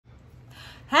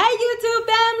Hey YouTube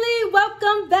family,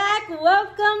 welcome back,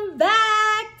 welcome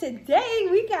back. Today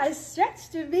we got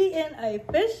stretched to be in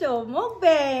official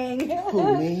mukbang.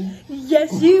 Who, me?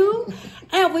 Yes, you.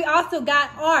 And we also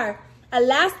got our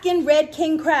Alaskan Red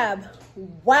King Crab.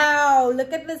 Wow,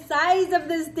 look at the size of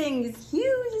this thing. It's huge,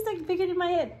 it's like bigger than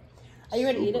my head. Are you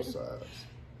ready to eat it? Size.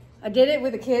 I did it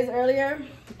with the kids earlier,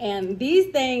 and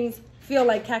these things feel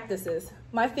like cactuses.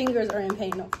 My fingers are in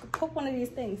pain. No, poke one of these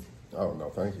things. Oh, no,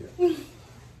 thank you.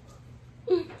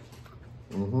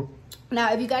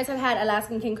 Now, if you guys have had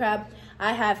Alaskan King Crab,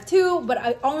 I have too, but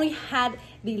I only had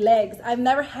the legs. I've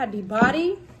never had the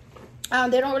body.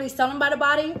 They don't really sell them by the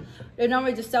body. They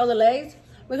normally just sell the legs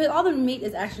because all the meat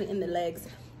is actually in the legs.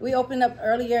 We opened up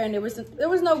earlier and there was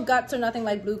no guts or nothing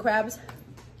like blue crabs,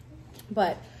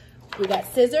 but we got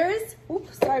scissors.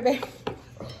 Oops, sorry, babe.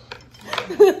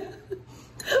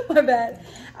 My bad.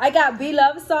 I got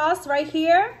beloved sauce right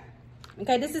here.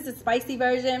 Okay, this is the spicy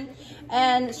version,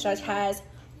 and Stretch has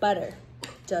butter,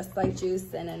 just like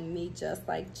Juice, and then me, just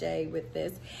like Jay, with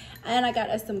this. And I got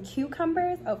us some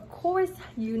cucumbers. Of course,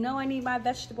 you know I need my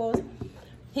vegetables. What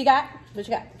you got?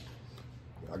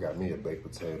 I got me a baked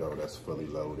potato that's fully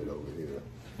loaded over here.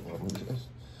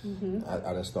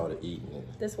 I done started eating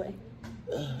it. This way.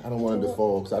 I don't want to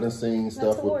default because I done seen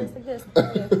stuff with like this.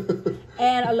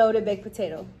 And a loaded baked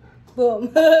potato.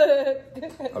 Boom. I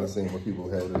done seen when people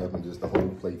held it up and just the whole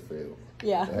plate failed.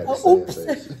 Yeah. I had Oops.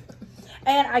 face.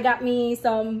 And I got me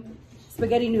some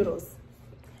spaghetti noodles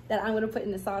that I'm gonna put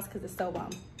in the sauce because it's so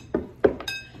bomb.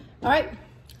 All right.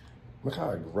 Look how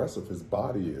aggressive his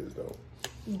body is, though.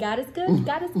 God is good.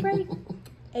 God is great.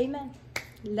 Amen.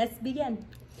 Let's begin.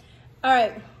 All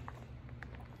right.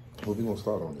 Well, we gonna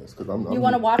start on this because You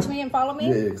want to watch me and follow me?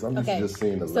 Yeah, because I'm just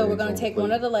seeing the legs. So we're gonna take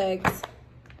one of the legs.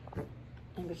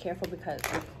 And be careful because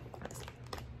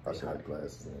I should have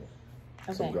glasses and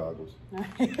okay. some goggles. All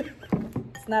right.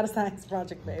 It's not a science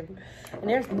project, babe. And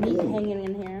there's meat hanging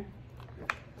in here.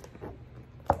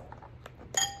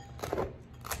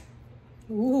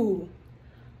 Ooh.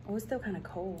 Oh, it's still kind of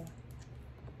cold.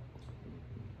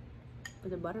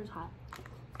 But the butter's hot.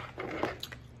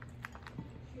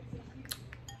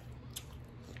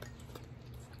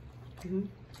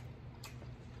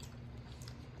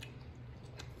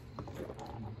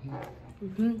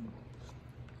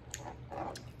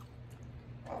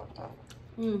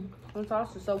 The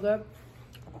sauce is so good.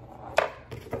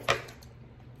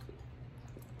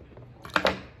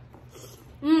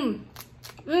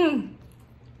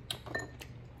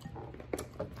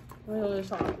 Look at this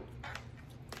sauce.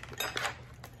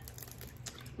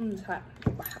 It's hot.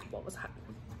 What was hot?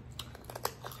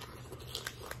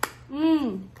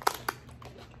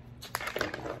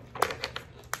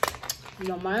 You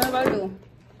don't mind if I do?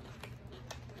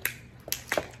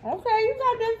 Okay, you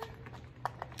got this.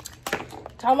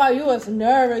 Talking about you was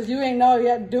nervous. You ain't know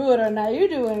yet do it or not. You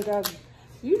doing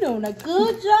a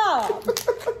good job.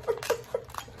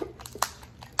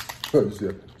 You see,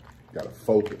 gotta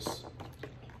focus.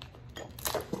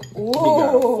 Whoa. You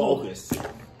gotta focus.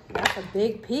 That's a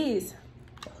big piece.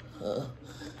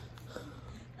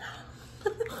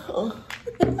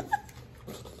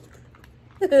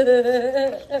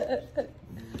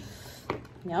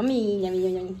 Yummy, yummy,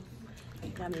 yummy, yummy.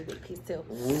 Got me a big piece too.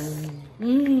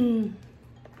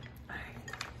 Alright.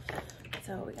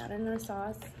 So we got another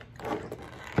sauce. I want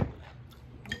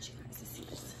you guys to see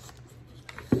this.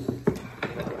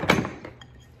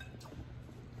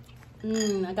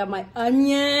 I got my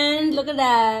onions. Look at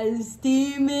that. It's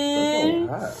steaming.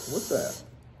 That's so hot. What's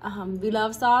that?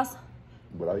 Beloved sauce.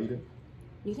 Would I eat it?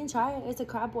 You can try it. It's a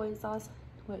crab boil sauce.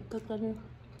 Wait, cook that in.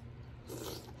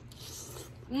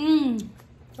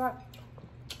 Try it.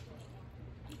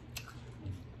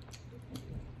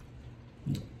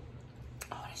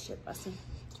 Oh, that shit busting.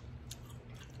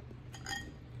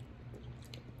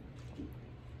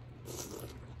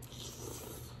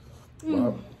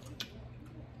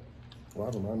 Why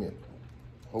remind me?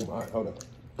 Oh my, hold on.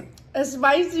 It's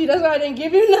spicy. That's why I didn't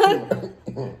give you none.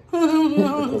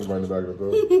 Comes right in the back of the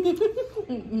throat.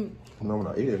 No, when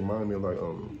I ate it, it reminded me of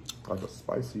like a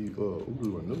spicy oodle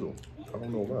and noodle. I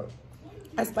don't know why.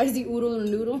 A spicy oodle and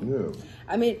noodle? Yeah.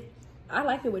 I mean, I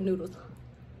like it with noodles.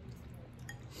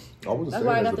 I wasn't That's saying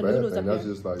why I it's got a the bad noodles thing. up That's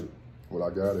here. just like when I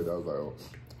got it, I was like, oh,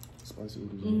 spicy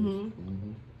oodles. And noodles.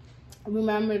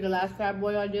 Remember the last crab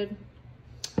boil I did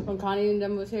when Connie and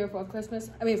them was here for Christmas?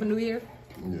 I mean, for New Year?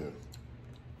 Yeah.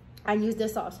 I used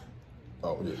this sauce.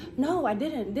 Oh, yeah. No, I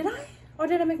didn't. Did I? Or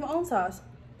did I make my own sauce?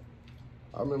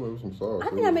 I remember it was some sauce. I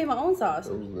think I made my own sauce.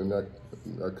 It was in that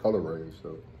color range,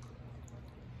 so.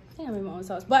 I think I made my own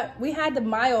sauce. But we had the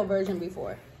mild version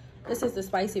before. This is the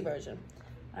spicy version.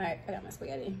 All right, I got my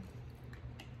spaghetti.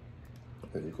 I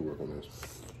think you could work on this.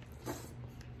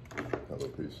 Have a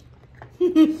piece.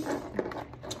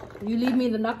 You leave me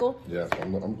the knuckle? Yeah,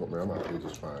 I'm out here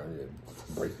just trying to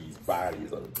break these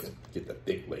bodies up and get the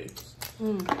thick legs.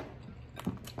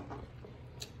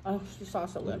 Oh, she saw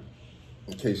so good.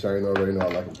 In case y'all ain't already know,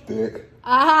 I like them thick.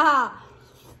 Ah!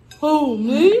 Who,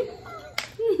 me?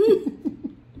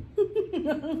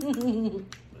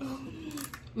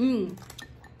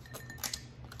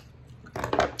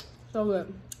 So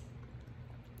good.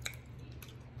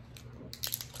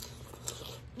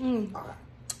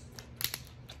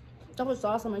 That was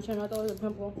sauce on my chin. I thought it was a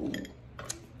pimple.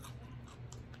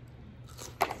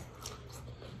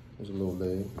 There's a little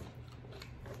leg.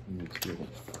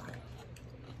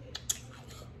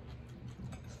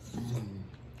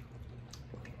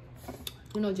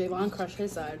 You know, Jayvon crushed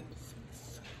his side.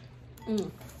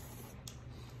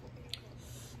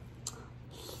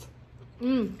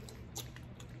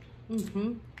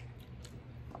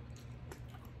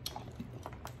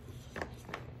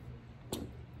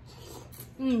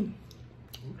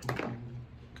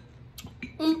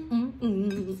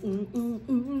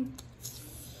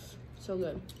 So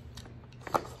good.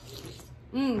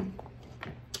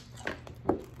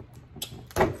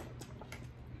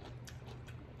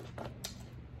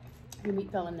 The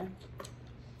meat fell in there.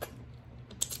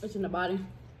 It's in the body.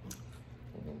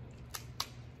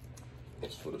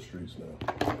 It's for the streets now.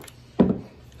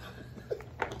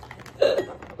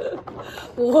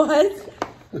 What?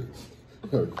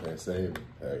 Can't save it.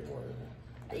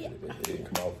 Hey, it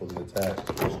didn't come out fully attached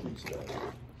to the streets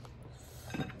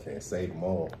now. Can't save them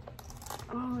all.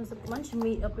 Oh, there's a bunch of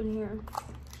meat up in here.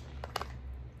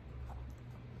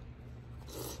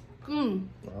 I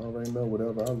already know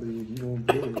whatever I leave, you gonna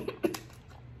get it.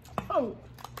 Oh.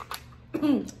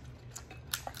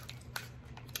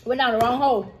 Went down the wrong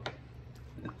hole.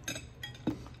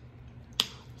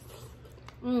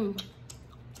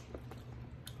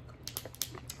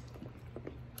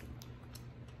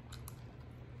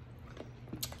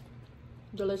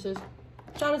 Delicious.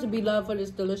 Shout out to Be Love for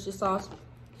this delicious sauce.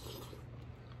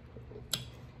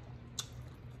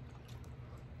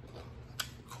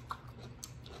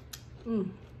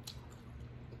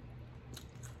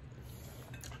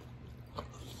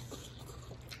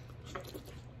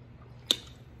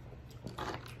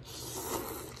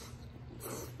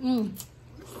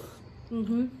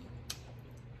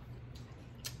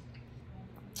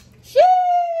 Sheesh!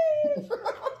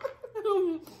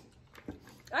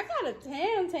 I got a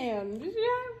tan. Did you see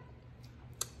that?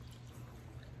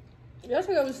 That's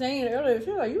what I was saying earlier. She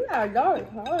was like, you got dark.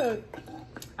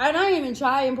 I didn't even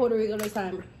try in Puerto Rico this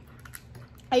time.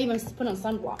 I even put on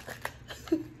sunblock.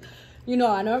 You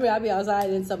know, I normally I'd be outside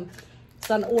in some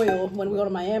sun oil when we go to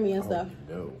Miami and stuff.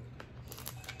 No.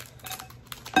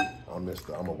 I'm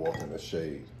gonna walk in the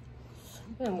shade.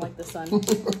 I don't like the sun.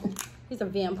 He's a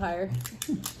vampire.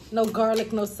 No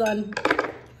garlic, no sun.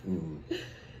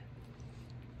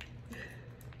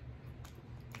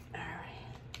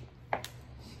 Alright.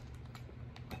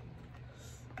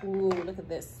 Ooh, look at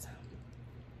this.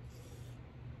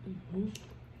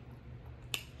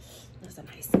 That's a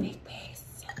nice big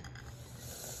piece.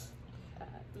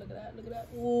 Look at that, look at that.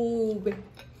 Ooh, baby.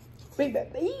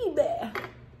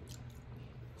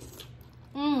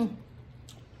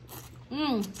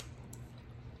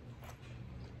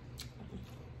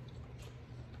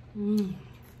 I'm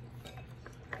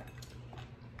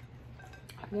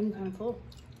getting kind of full.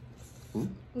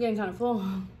 I'm getting kind of full.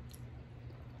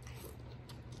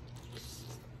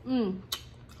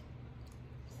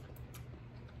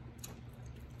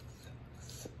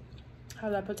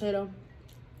 How's that potato?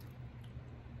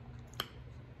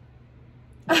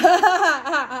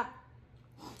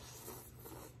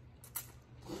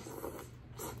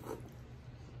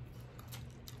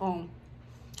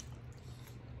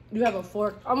 You have a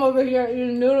fork. I'm over here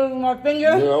eating noodles with my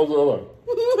finger. Yeah, I was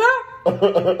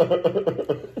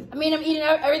I mean, I'm eating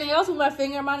everything else with my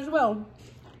finger. Might as well.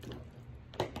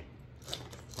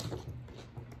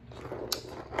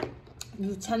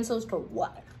 Utensils for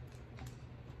what?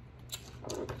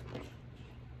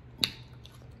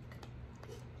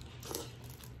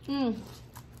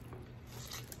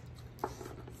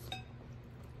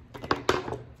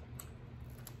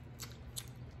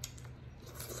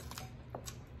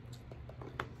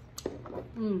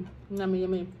 Yummy,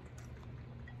 yummy.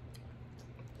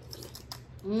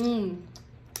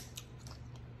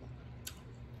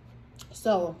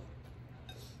 So,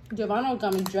 Jvaun almost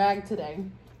got me dragged today.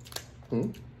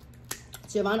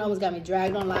 Jvaun almost got me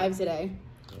dragged on live today.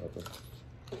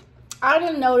 I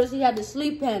didn't notice he had the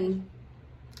sleep pen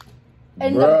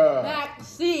in the back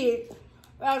seat.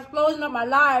 I was closing up my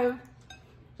live.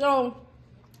 So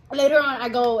later on, I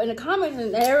go in the comments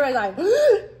and everybody's like,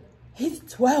 he's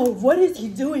 12. What is he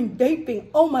doing vaping?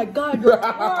 Oh my God, you're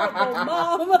horrible,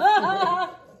 Mom.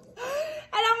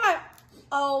 And I'm like,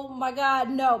 oh my God,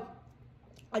 no.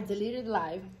 I deleted the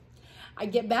live. I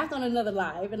get back on another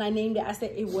live and I named it. I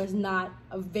said it was not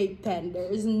a vape pen. There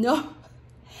is no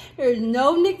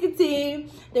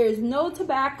nicotine. There is no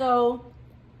tobacco.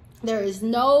 There is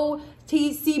no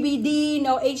CBD,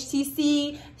 no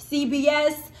HTC,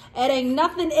 CBS. It ain't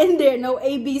nothing in there. No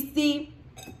ABC.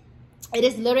 It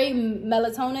is literally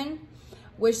melatonin,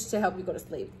 which to help you go to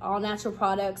sleep. All natural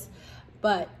products,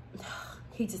 but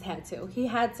he just had to. He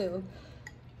had to.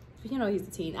 You know he's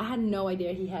a teen. I had no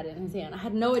idea he had it in his hand. I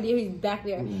had no idea he's back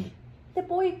there. The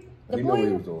boy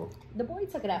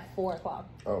took it at 4 o'clock.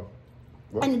 Oh.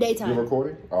 Well, in the daytime. You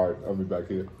recording? All right, I'll be back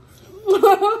here.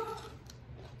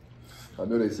 I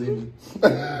know they see me.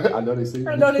 I know they see me.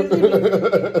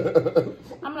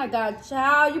 I'm like, God,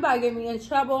 child, you about to get me in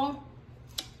trouble.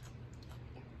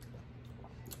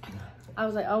 I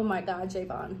was like, oh my God,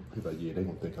 Jayy. He's like, yeah, they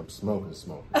gonna think I'm smoking.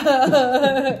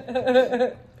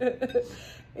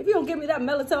 If you don't give me that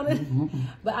melatonin.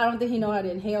 But I don't think he know how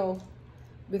to inhale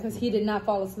because he did not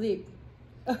fall asleep.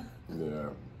 Yeah.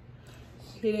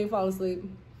 He didn't fall asleep.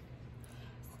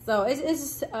 So it's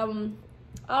just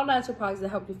all natural products that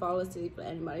help you fall asleep for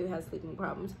anybody who has sleeping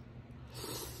problems.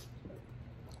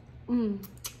 We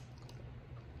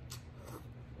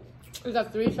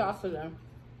got 3 shots for them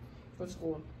for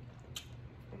school.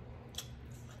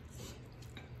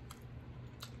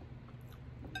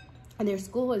 And their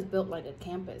school is built like a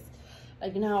campus.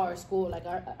 Like, you know how our school, like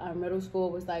our middle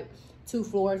school was like 2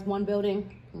 floors, 1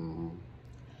 building.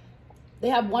 They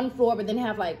have 1 floor, but then they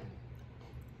have like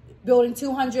building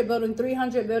 200, building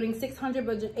 300, building 600,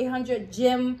 building 800,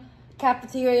 gym,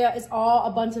 cafeteria. It's all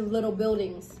a bunch of little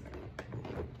buildings.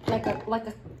 Like a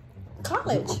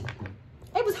college.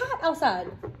 It was hot outside.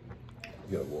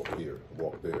 You gotta walk here,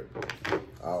 walk there.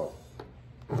 Ow.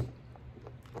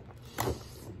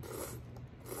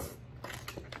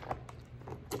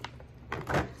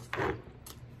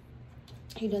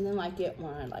 He doesn't like it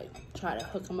when I like try to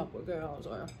hook him up with girls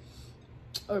or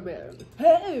be like,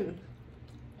 hey,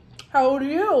 how old are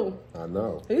you? I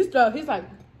know. He's like,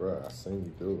 bruh, I seen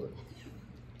you do it.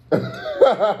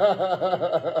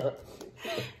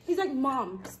 He's like,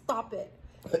 Mom, stop it.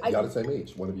 Y'all the same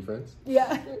age. Want to be friends?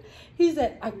 Yeah. He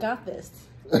said, I got this.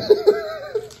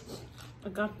 I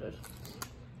got this.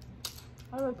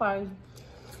 I was fine.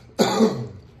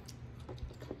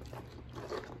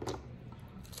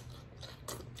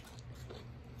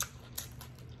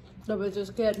 The bitch's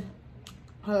kid,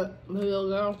 her little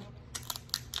girl.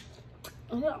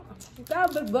 Yeah,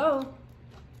 got a big bow.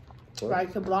 Right,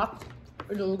 to block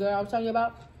the little girl I was telling you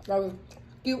about. That was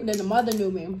cute, and then the mother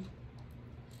knew me.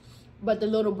 But the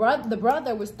little brother, the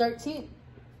brother was 13.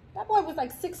 That boy was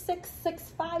like 6'6",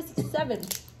 6'5",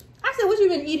 6'7". I said, what you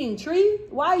been eating, tree?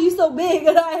 Why are you so big?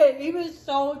 He was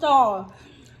so tall.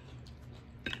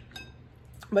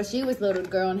 But she was little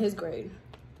girl in his grade.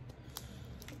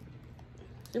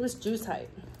 It was Juice height.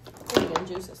 Again,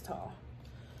 Juice is tall.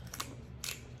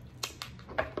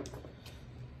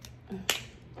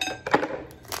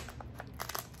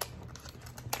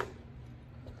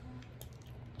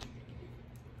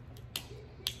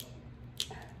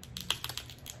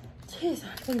 Jeez,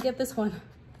 I couldn't get this one.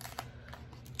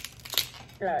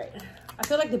 All right. I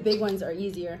feel like the big ones are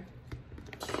easier.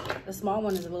 The small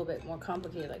one is a little bit more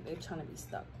complicated. Like they're trying to be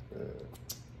stuck. Yeah.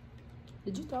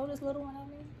 Did you throw this little one at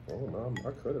me? Oh no,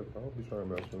 I could have. I don't be trying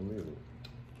to mess with me.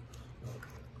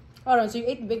 Hold on, so you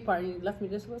ate the big part and you left me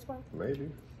this little part? Maybe.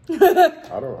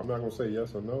 I'm not gonna say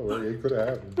yes or no. It could have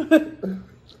happened.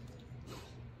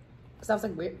 So I was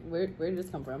like, where did this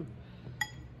come from?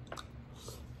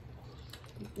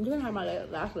 You didn't have my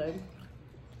last leg.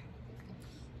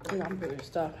 Yeah, I'm pretty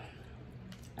stuff.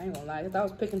 I ain't gonna lie, because I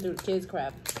was picking through the kids'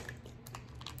 crab.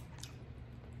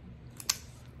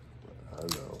 I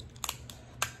know.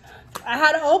 I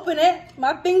had to open it.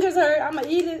 My fingers hurt. I'm gonna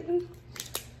eat it.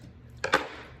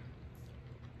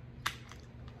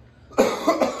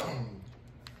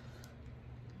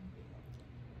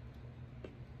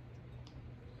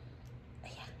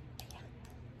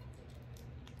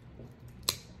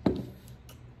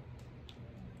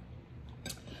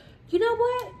 You know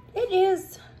what? It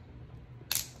is.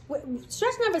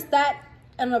 Stretch never sat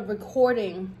in a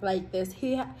recording like this.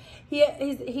 He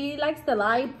likes the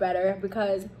live better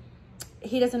because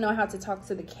he doesn't know how to talk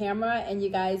to the camera. And you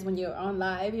guys, when you're on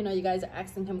live, you know, you guys are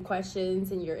asking him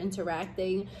questions and you're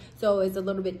interacting. So it's a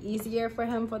little bit easier for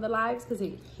him for the lives because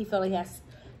he feels he has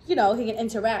you know, he can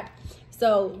interact.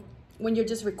 So when you're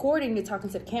just recording, you're talking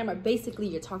to the camera. Basically,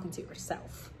 you're talking to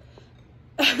yourself.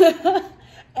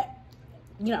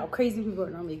 You know, crazy people are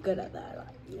normally good at that.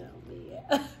 Like, you know,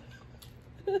 yeah.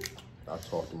 I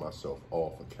talk to myself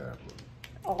off the camera.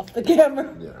 Off the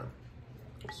camera? Yeah.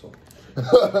 So,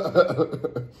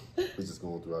 we're just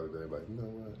going throughout the day like, you know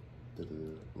what?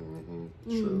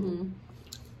 True.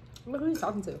 Look who he's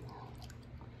talking to.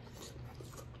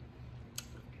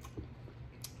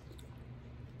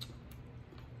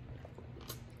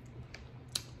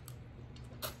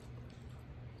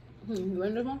 You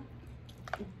want this one?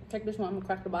 Take this one. I'm gonna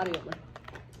crack the body open.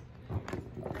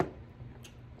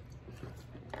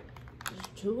 There's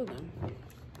two of them.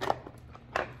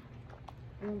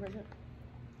 Okay, guys.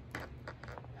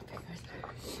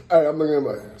 Hey, I'm looking at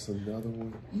my ass. Another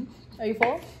one. Are you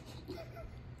full?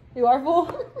 You are full?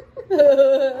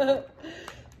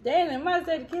 Dang, I might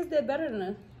say the kids did better than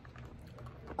us.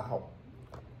 Ow.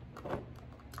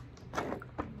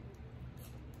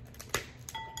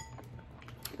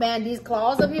 Man, these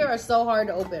claws up here are so hard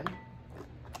to open.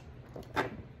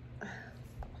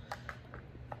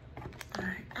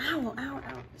 Alright. Ow, ow,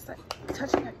 ow. It's like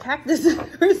touching a cactus. It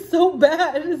hurts so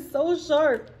bad. It's so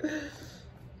sharp.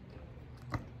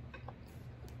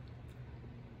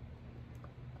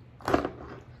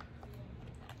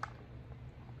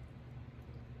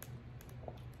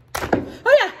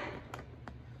 Oh yeah!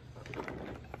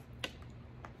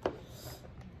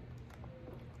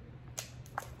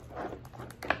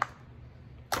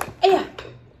 Yeah.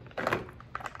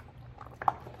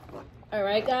 All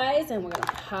right, guys, and we're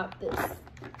gonna pop this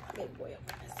big boy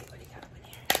open. Let's see what he got in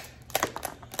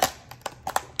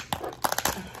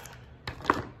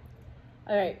here.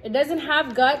 All right, it doesn't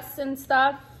have guts and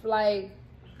stuff, like,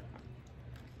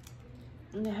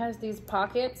 and it has these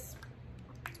pockets.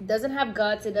 It doesn't have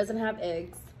guts. It doesn't have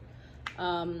eggs.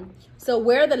 So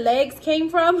where the legs came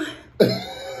from.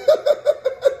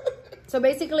 So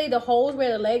basically, the holes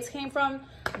where the legs came from,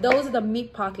 those are the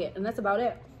meat pocket, and that's about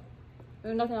it.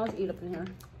 There's nothing else to eat up in here.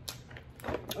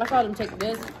 I saw them take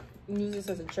this and use this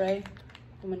as a tray.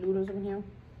 Put my noodles in here.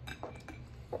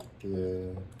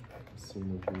 Yeah, I've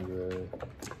seen them do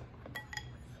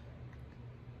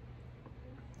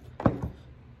that.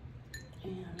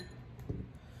 And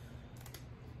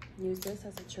use this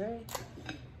as a tray.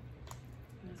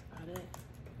 That's about it.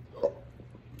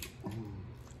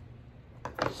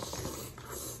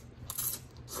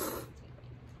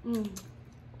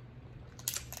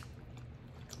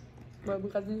 But we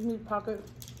got these meat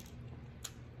pockets.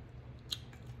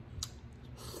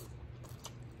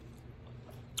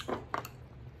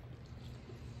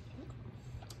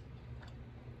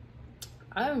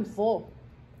 I am full.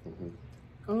 I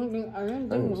didn't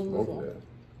think one was full.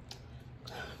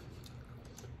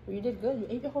 Well, you did good. You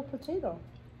ate the whole potato.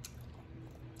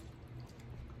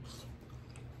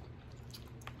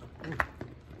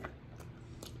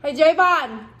 Hey, Jayy,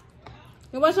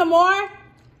 you want some more?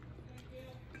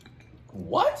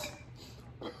 What?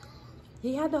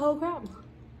 He had the whole crab.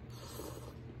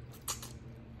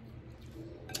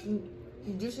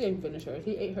 Juicy didn't finish hers.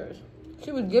 He ate hers.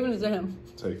 She was giving it to him.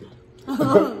 Take it.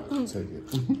 Take it.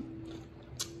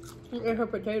 He ate her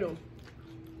potato.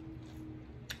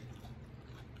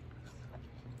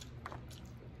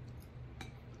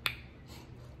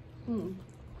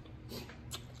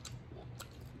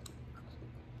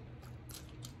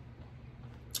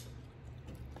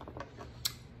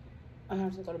 I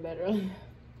have to go to bed early.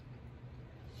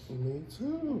 Me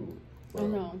too. I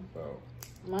know. Oh.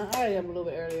 I already up a little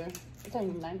bit earlier. What time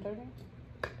is it? 9:30?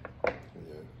 Yeah,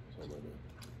 something like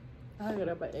that. I get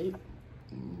up at 8.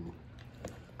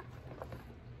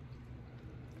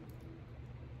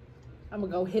 I'm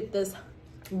gonna go hit this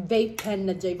vape pen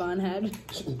that Jayy had.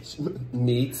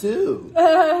 Me too.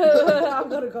 I'm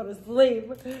gonna go to sleep.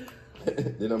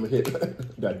 Then I'm gonna hit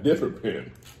that different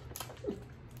pen.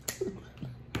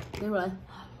 They were like,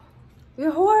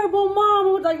 "You're horrible, Mom."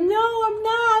 I was like, "No, I'm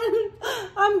not.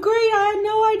 I'm great. I had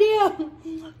no idea.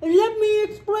 Let me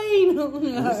explain."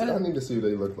 I need to see what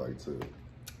they look like too.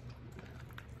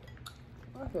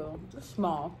 Okay, it's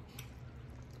small.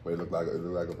 Wait, it look like a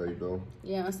vape though?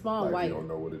 Yeah, a small like white. You don't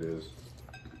know what it is.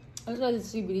 It's like a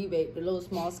CBD vape, the little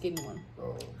small skinny one.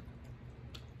 Oh.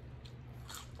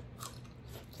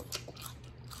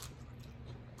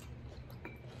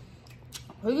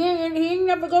 He ain't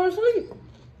never go to sleep.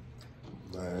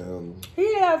 Man.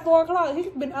 He at 4 o'clock. He's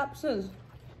been up since.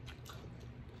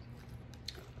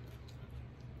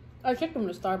 I took him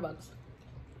to Starbucks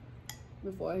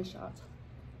before his shots.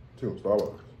 Took him to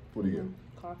Starbucks. What do you get?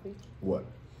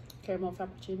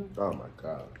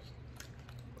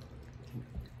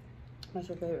 That's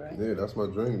your favorite, right? Yeah, that's my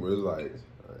drink, but it's like,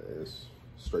 it's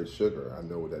straight sugar. I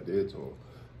know what that did to him.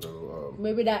 You know,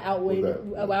 maybe that outweighed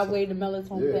the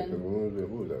melatonin. Yeah, because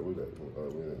what was that? We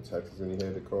were in Texas and he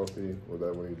had the coffee. Was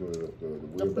that when he doing the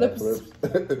weird back flips?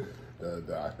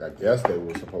 I guess they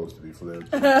were supposed to be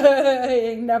flipped. He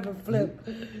ain't never flipped.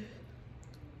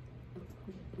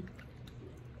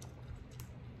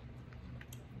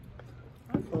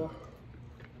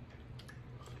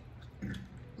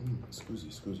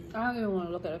 Excuse. I don't even want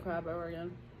to look at a crab ever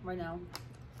again. Right now,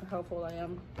 how full I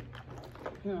am.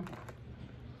 Yeah.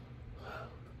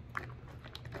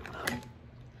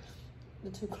 The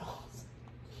 2 claws.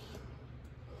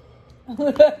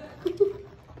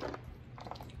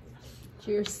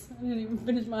 Cheers. I didn't even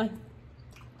finish mine.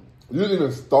 You didn't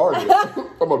even start it. I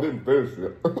didn't finish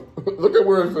it. Look at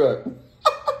where it's at.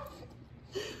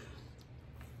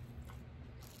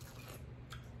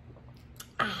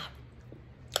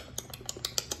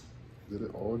 Did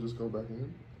it all just go back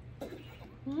in?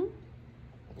 Hmm?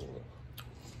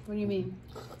 What do you mean?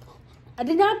 I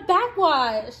did not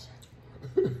backwash.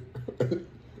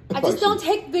 I just don't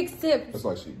take big sips. It's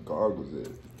like she gargles it.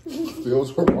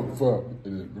 Fills her mouth up.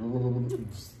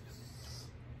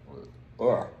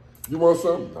 You want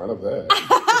some? None of that.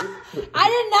 I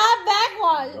did not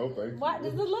backwash. No, thank you. What?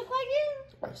 Does it look like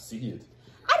it? I see it.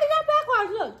 I did not backwash.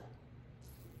 Look.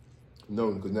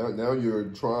 No, because now you're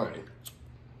trying.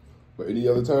 But any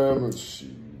other time,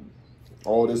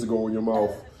 all this will go in your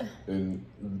mouth, and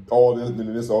all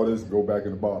this go back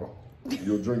in the bottle.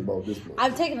 You'll drink about this much.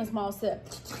 I'm taking a small sip.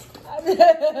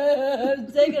 I'm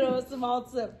taking a small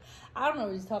sip. I don't know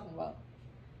what he's talking about.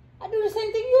 I do the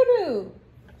same thing you do.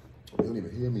 You don't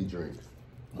even hear me drink.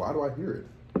 Why do I hear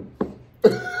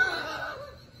it?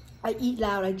 I eat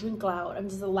loud. I drink loud. I'm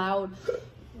just a loud,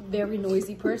 very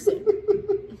noisy person.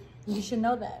 You should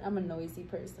know that. I'm a noisy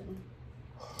person.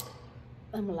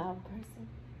 I'm a loud person.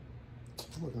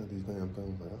 I'm looking at these damn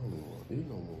things like, I don't even want to eat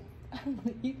no more. I don't want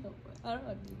to eat no more. I don't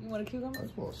know. You want a cucumber? I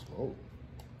just want to smoke.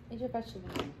 Eat your vegetable.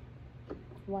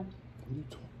 One. What are you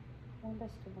talking? One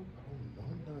vegetable. Oh,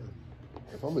 no, no.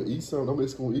 If I'm going to eat something,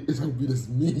 it's going to be this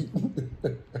meat.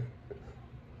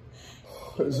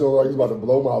 It's so like it's about to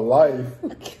blow my life.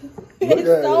 It's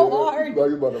so hard. It's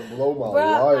like it's about to blow my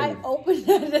Bruh, life. I opened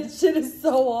that. That shit is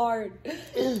so hard.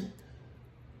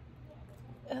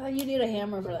 You need a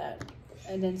hammer for that.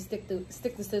 And then stick the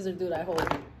scissor through that hole.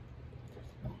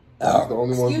 That's the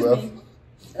only one left.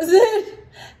 That's it.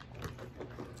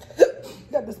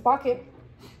 Got this pocket.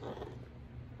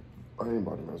 I ain't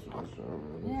about to mess with this,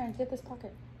 man. Yeah, get this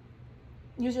pocket.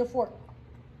 Use your fork.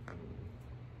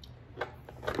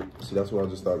 See, that's when I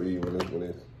just stop eating when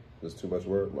it's too much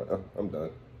work. I'm like, I'm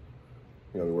done.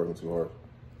 You know, we're working too hard.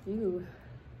 Ew.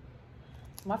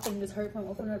 My fingers hurt from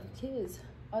opening up the kids.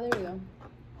 Oh, there we go.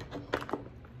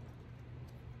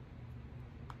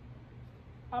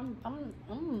 I'm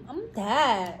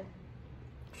dead.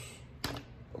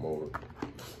 I'm over it.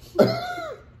 I'm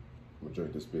gonna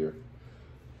drink this beer.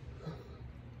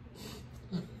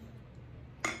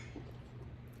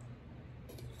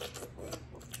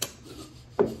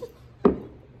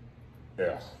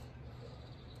 Yeah.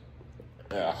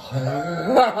 Yeah.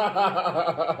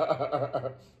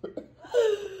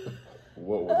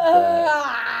 What was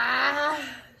that?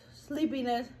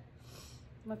 Sleepiness.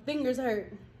 My fingers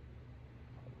hurt.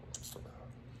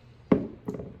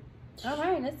 All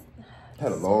right, let's.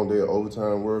 Had a long day of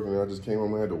overtime work, and I just came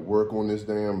home and had to work on this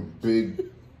damn big.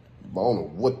 I don't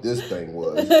know what this thing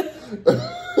was.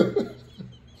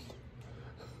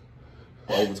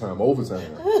 Overtime.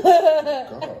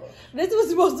 God. This was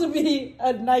supposed to be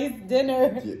a nice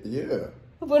dinner. Yeah.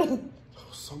 But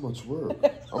so much work.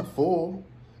 I'm full.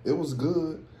 It was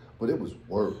good, but it was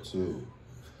work too.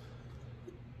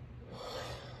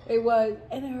 It was,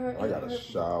 and it hurt. I got a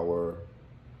shower.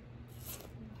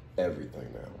 Everything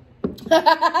now.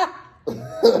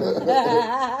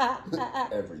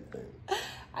 Everything.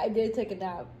 I did take a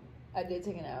nap.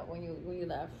 When you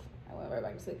left. I went right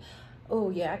back to sleep. Oh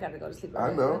yeah, I gotta go to sleep.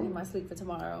 I know. I need my sleep for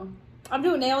tomorrow. I'm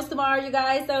doing nails tomorrow, you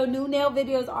guys. So new nail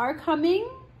videos are coming.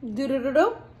 Get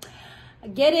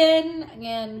in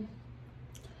again.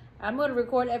 I'm gonna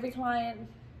record every client.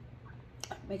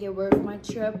 Make it worth my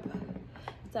trip,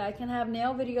 so I can have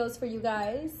nail videos for you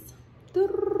guys.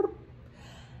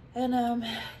 And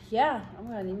yeah, I'm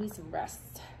gonna need me some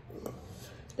rest.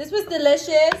 This was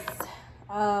delicious.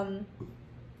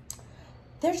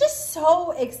 They're just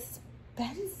so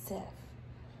expensive.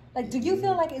 Like, do you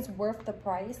feel like it's worth the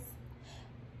price?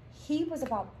 He was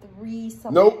about $3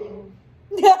 something. Nope.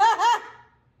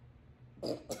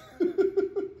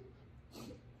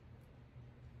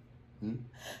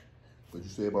 $3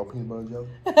 say about peanut butter and jelly?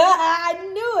 I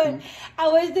knew it. I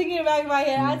was thinking it back in my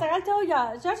head. I was like, I told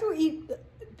y'all, Joshua will eat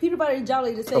peanut butter and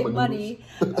jelly to save money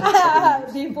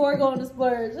before going to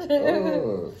splurge.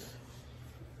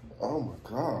 Oh my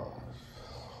gosh.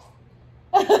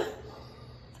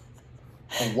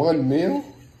 One meal?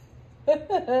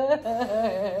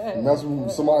 And that's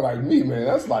somebody like me, man.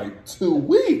 That's like 2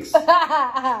 weeks.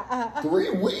 3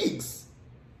 weeks.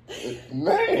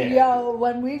 Man. Yo,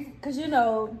 when we, because you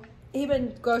know, he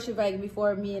been grocery buying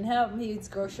before me and him. He's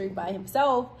grocery by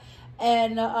himself.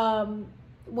 And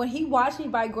when he watched me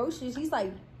buy groceries, he's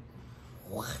like,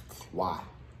 what?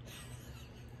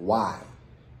 Why?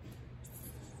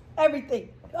 Everything.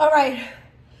 All right.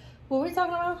 What were we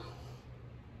talking about?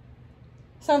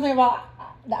 Something about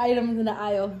the items in the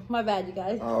aisle. My bad, you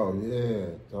guys. Oh, yeah.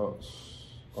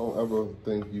 Don't ever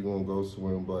think you're going to go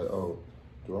somewhere and be like, oh,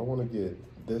 do I want to get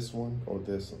this one or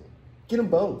this one? Get them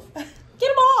both. Get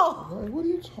them all. Like, what are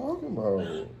you talking about?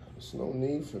 There's no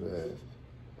need for that.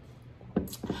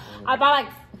 I bought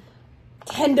like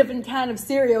 10 different kinds of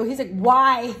cereal. He's like,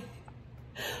 why?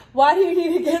 Why do you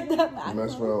need to get them? You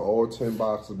mess around, all 10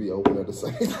 boxes will be open at the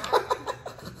same time.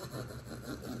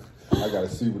 I gotta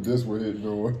see what this one is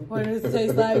doing. What does this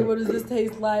taste like? What does this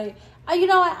taste like? You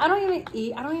know what? I don't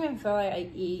even feel like I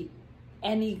eat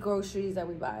any groceries that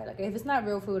we buy. Like, if it's not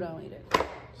real food, I don't eat it.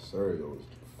 Cereal is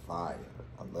fire.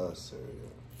 I love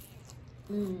cereal.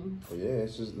 But yeah,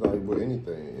 it's just like with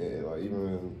anything. Yeah, like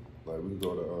even like we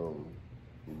go to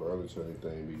Burlington or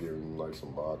anything, we give them like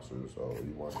some boxes. So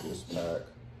you want this pack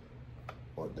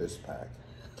or this pack?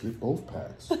 Get both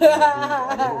packs.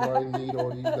 I don't need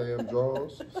all these damn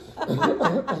drawers.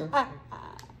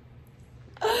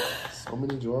 So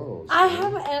many drawers. I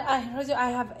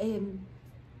have an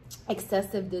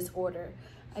excessive disorder.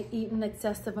 I eat an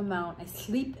excessive amount. I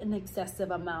sleep an excessive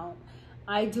amount.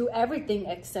 I do everything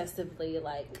excessively.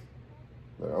 Like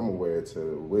I'm aware till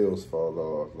the wheels fall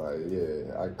off. Like,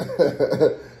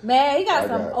 yeah. Man, you got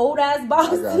some old ass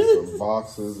boxes. I got some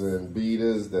boxes and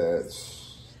beaters that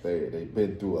they've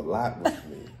been through a lot with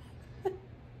me.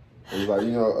 It's like,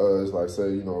 you know, it's like,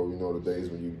 say, you know the days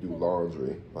when you do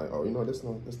laundry. Like, oh, you know, this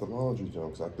the laundry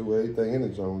junk. Cause I threw everything in the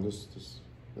junk. This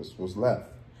was left.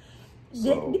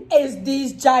 So, it's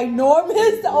these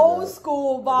ginormous old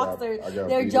school boxers.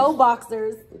 They're Joe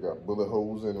boxers. They got bullet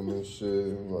holes in them and shit.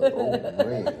 I'm like, oh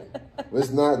man. It's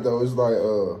not though. It's like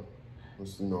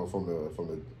it's, you know, from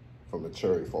the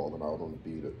cherry falling out on the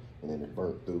beater and then it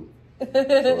burnt through. So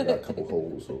I got a couple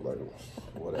holes. So like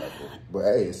whatever. But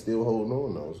hey, it's still holding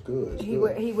on though. It's good.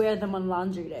 He wear them on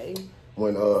laundry day.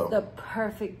 When the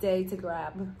perfect day to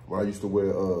grab. When I used to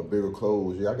wear bigger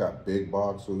clothes, yeah, I got big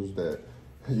boxers that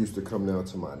used to come down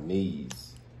to my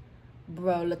knees.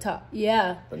 Bro, the top,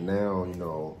 yeah. But now, you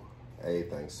know,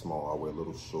 everything's small. I wear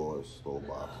little shorts, little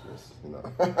boxers, you know.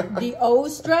 The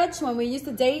old stretch, when we used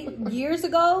to date years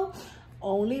ago,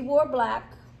 only wore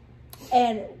black.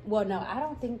 And, well, no, I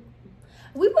don't think,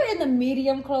 we were in the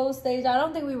medium clothes stage. I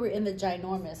don't think we were in the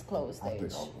ginormous clothes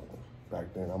stage.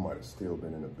 Back then, I might have still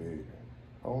been in the big.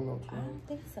 I don't know. I don't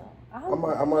think so. I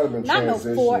might have been not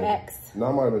transitioning. No 4X. No,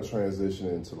 I might have been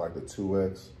transitioning into like the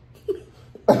 2X.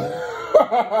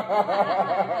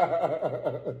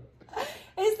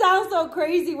 It sounds so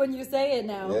crazy when you say it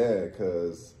now. Yeah,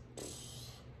 because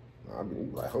I'll be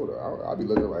like, hold on. I'll be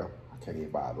looking like, I can't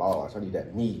get by a large. I need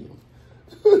that medium.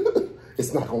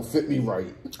 It's not going to fit me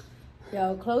right.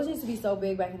 Yo, clothes used to be so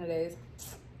big back in the days.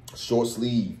 Short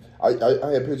sleeve. I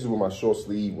had pictures where my short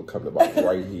sleeve would come about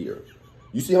right here.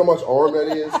 You see how much arm that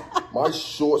is? My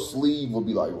short sleeve would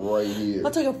be like right here.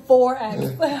 I'll take a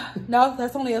 4X. No,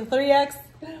 that's only a 3X.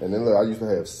 And then look, I used to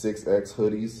have 6X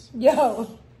hoodies.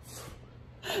 Yo.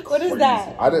 What is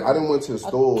that? I didn't went to the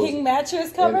stores. King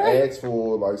mattress cover? And asked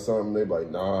for like something. They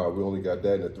like, nah, we only got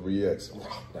that in a 3X.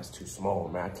 Oh, that's too small,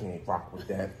 man. I can't rock with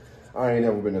that. I ain't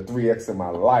never been a 3X in my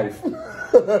life.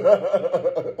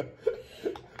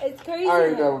 It's crazy. I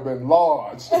ain't never been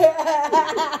large.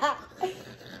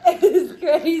 It's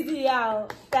crazy how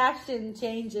fashion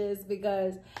changes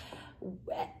because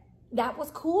that was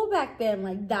cool back then.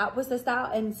 Like, that was the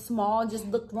style, and small just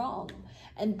looked wrong.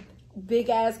 And big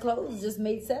ass clothes just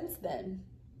made sense then.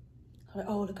 Like,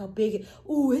 oh, look how big.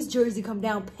 Ooh, his jersey come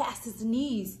down past his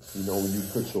knees. You know, when you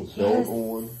put your belt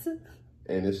on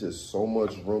and it's just so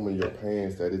much room in your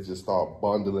pants that it just start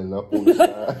bundling up on the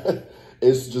side.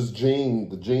 It's just jean.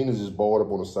 The jean is just balled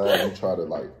up on the side. You try to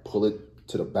like pull it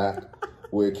to the back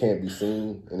where it can't be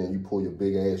seen, and then you pull your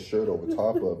big ass shirt over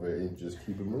top of it and just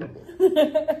keep it moving.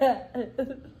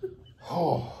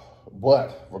 Oh,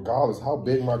 but regardless how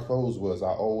big my clothes was,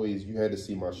 you had to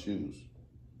see my shoes.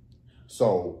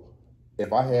 So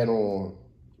if I had on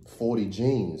 40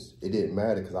 jeans, it didn't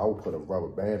matter because I would put a rubber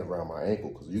band around my ankle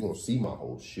because you're going to see my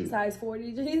whole shoe. Size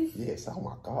 40 jeans? Yes. Oh,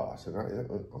 my gosh. And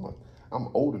I'm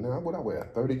older now. What I wear?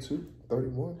 32?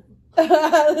 31?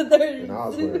 32. And I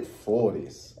was wearing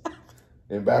 40s.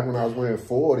 And back when I was wearing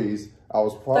 40s, I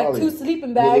was probably... Like 2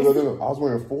 sleeping bags. No. I was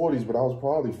wearing 40s, but I was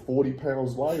probably 40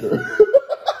 pounds lighter.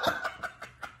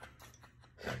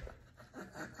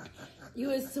 You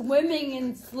were swimming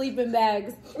in sleeping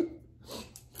bags.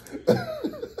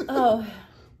 Oh.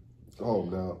 Oh,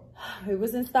 no. It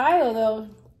was in style, though.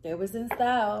 It was in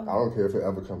style. I don't care if it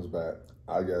ever comes back.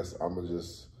 I guess I'm going to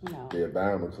just get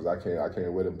down because I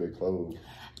can't wear them big clothes.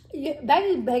 Yeah,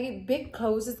 big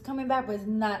clothes is coming back, but it's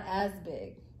not as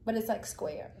big. But it's like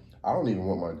square. I don't even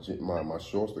want my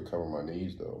shorts to cover my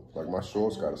knees, though. Like, my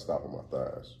shorts got to stop on my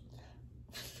thighs.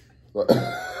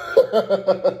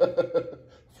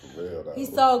 Real,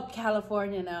 he's so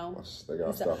California now. They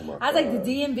got stuff in my I was like, the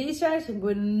DMV stretch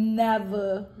would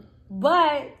never.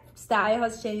 But style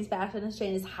has changed, fashion has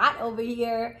changed. It's hot over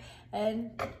here.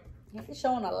 And he's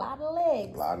showing a lot of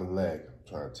legs. A lot of leg. I'm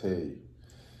trying to tell you.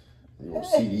 You won't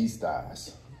see these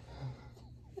thighs.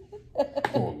 I'm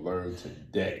going to learn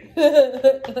today.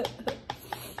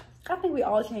 I think we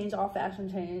all change, all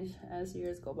fashion change as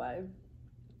years go by.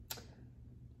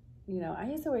 You know, I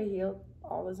used to wear heels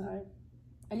all the time.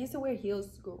 I used to wear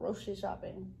heels grocery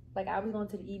shopping. Like, I was going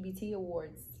to the EBT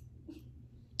Awards.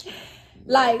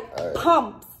 Like,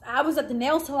 pumps. I was at the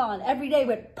nail salon every day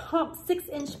with pumps,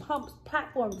 6-inch pumps,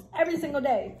 platforms, every single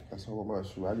day. That's all my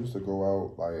shoe. I used to go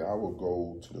out, like, I would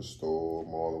go to the store,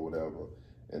 mall or whatever,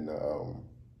 in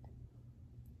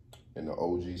the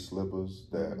OG slippers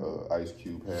that Ice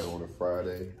Cube had on a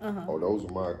Friday. Oh, those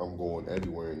are my, I'm going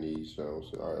everywhere in these, you know,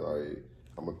 so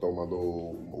I'm gonna throw my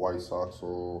little white socks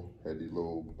on, had these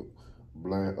little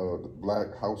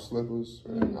black house slippers,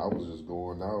 and I was just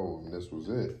going out, and this was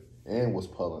it. And was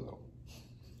pulling them.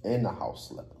 And the house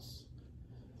slippers.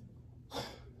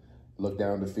 Looked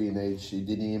down the feet, and it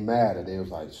didn't even matter. They was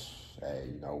like, hey,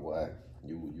 you know what?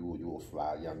 You a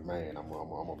fly young man. I'm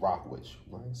a rock with you.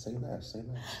 Man, say that.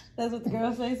 That's what the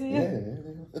girls say to you? Yeah.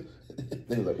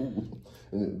 They was like, ooh.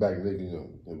 And then back then, you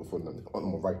know, before I'm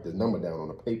gonna write the number down on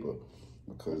the paper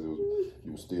because you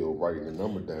was still writing the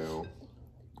number down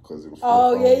because it was.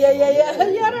 Oh yeah.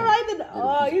 You had to write the.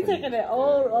 Oh, you taking it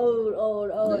old.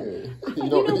 Yeah. You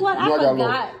know what? I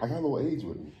forgot. I got a little age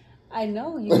with me. I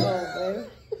know you old, babe.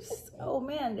 Oh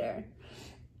man, there.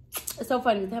 It's so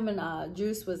funny. Him and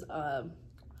Juice was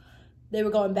they were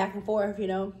going back and forth, you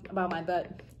know, about my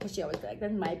butt. Cause she always like,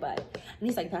 that's my butt. And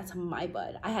he's like, that's my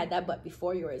butt. I had that butt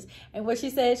before yours. And what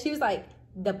she said, she was like,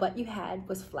 the butt you had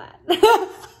was flat.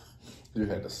 You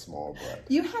had the small butt.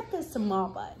 You had the small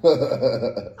butt.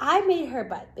 I made her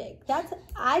butt big.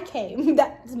 I came.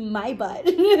 That's my butt.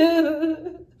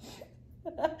 You're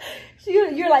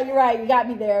like, you're right. You got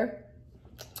me there.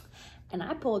 And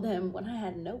I pulled him when I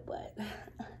had no butt.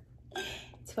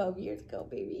 12 years ago,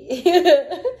 baby.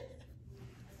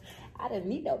 I didn't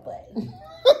need no butt.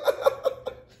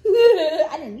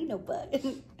 I didn't need no butt.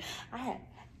 I had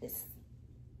this.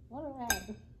 What do I have?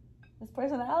 This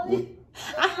personality?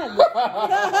 I had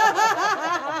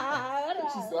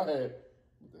this. She said,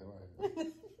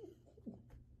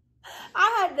 I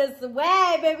had this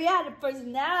swag, baby. I had a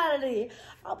personality.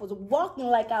 I was walking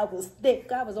like I was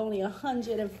thick. I was only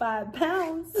 105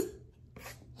 pounds.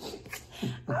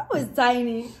 I was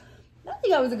tiny. I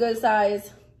think I was a good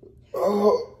size.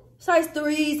 Size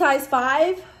 3, size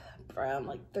 5. Bro, I'm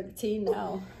like 13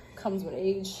 now. Comes with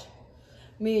age.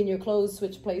 Me and your clothes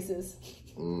switch places.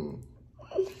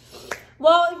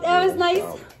 Well, that was nice.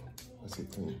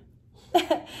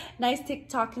 Nice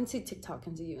talking to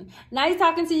you. Nice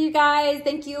talking to you guys.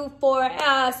 Thank you for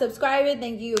subscribing.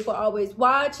 Thank you for always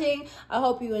watching. I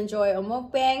hope you enjoy a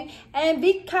mukbang. And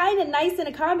be kind and nice in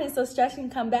the comments so Stretch can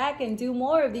come back and do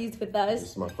more of these with us.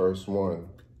 This is my first one.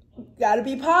 Gotta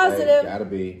be positive. Hey, gotta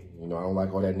be. You know, I don't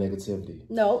like all that negativity.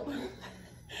 Nope.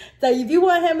 So if you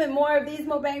want him in more of these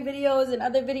mukbang videos and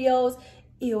other videos,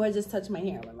 ew, I just touched my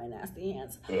hair with my nasty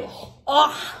hands.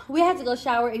 Oh, we had to go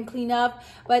shower and clean up.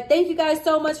 But thank you guys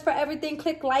so much for everything.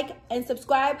 Click like and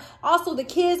subscribe. Also, the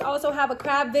kids also have a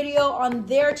crab video on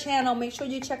their channel. Make sure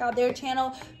you check out their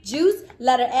channel. Juice,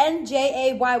 letter N,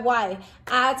 Jayy.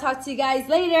 I'll talk to you guys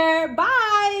later.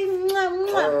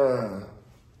 Bye.